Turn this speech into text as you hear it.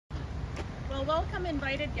Well, welcome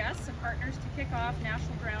invited guests and partners to kick off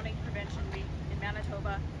National Drowning Prevention Week in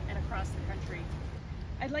Manitoba and across the country.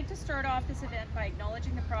 I'd like to start off this event by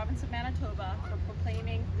acknowledging the province of Manitoba for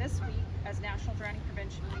proclaiming this week as National Drowning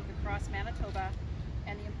Prevention Week across Manitoba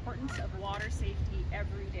and the importance of water safety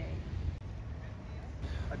every day.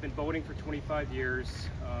 I've been boating for 25 years.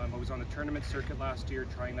 I was on the tournament circuit last year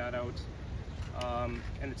trying that out.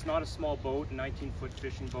 And it's not a small boat, a 19-foot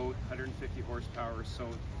fishing boat, 150 horsepower, so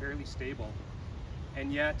fairly stable.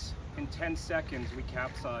 And yet, in 10 seconds, we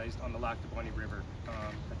capsized on the Lac du Bonnet River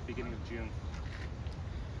at the beginning of June.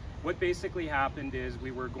 What basically happened is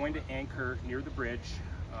we were going to anchor near the bridge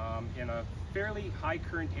in a fairly high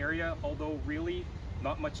current area, although really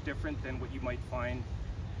not much different than what you might find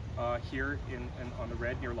here on the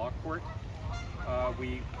Red near Lockport.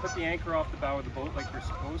 We put the anchor off the bow of the boat like we're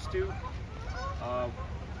supposed to.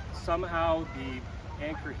 Somehow the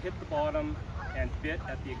anchor hit the bottom and bit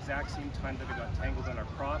at the exact same time that it got tangled in our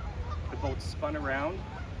prop. The boat spun around,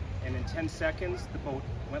 and in 10 seconds the boat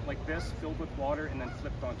went like this, filled with water, and then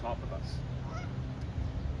flipped on top of us.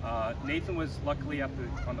 Nathan was luckily on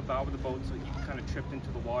the bow of the boat, so he kind of tripped into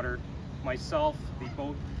the water. Myself, the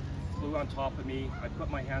boat flew on top of me. I put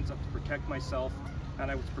my hands up to protect myself, and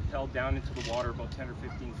I was propelled down into the water about 10 or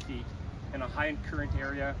 15 feet. In a high current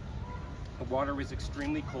area, the water was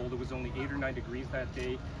extremely cold. It was only 8 or 9 degrees that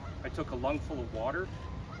day. I took a lungful of water,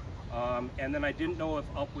 and then I didn't know if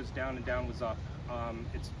up was down and down was up.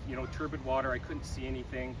 It's, turbid water. I couldn't see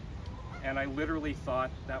anything, and I literally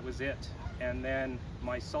thought that was it. And then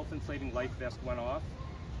my self-inflating life vest went off,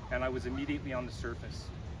 and I was immediately on the surface.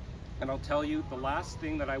 And I'll tell you, the last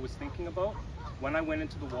thing that I was thinking about when I went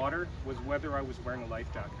into the water was whether I was wearing a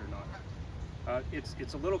life jacket or not.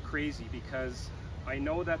 It's a little crazy because I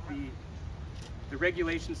know that the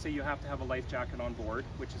regulations say you have to have a life jacket on board,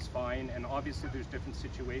 which is fine, and obviously there's different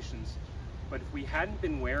situations. But if we hadn't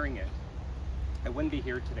been wearing it, I wouldn't be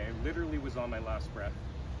here today. I literally was on my last breath.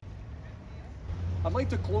 I'd like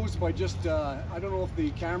to close by just, I don't know if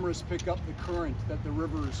the cameras pick up the current that the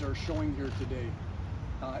rivers are showing here today.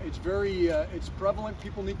 It's prevalent.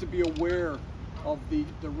 People need to be aware of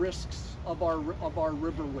the risks of our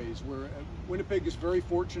riverways. Winnipeg is very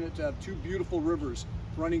fortunate to have two beautiful rivers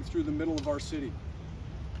running through the middle of our city.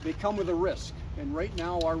 They come with a risk, and right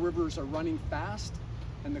now our rivers are running fast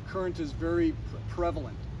and the current is very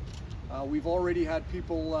prevalent. We've already had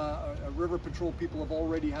people, river patrol people have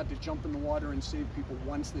already had to jump in the water and save people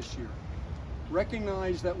once this year.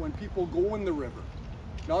 Recognize that when people go in the river,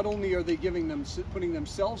 not only are they putting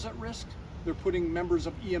themselves at risk, they're putting members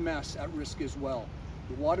of EMS at risk as well.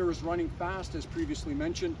 The water is running fast, as previously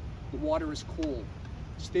mentioned. The water is cold.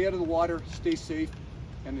 Stay out of the water, stay safe,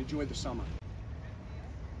 and enjoy the summer.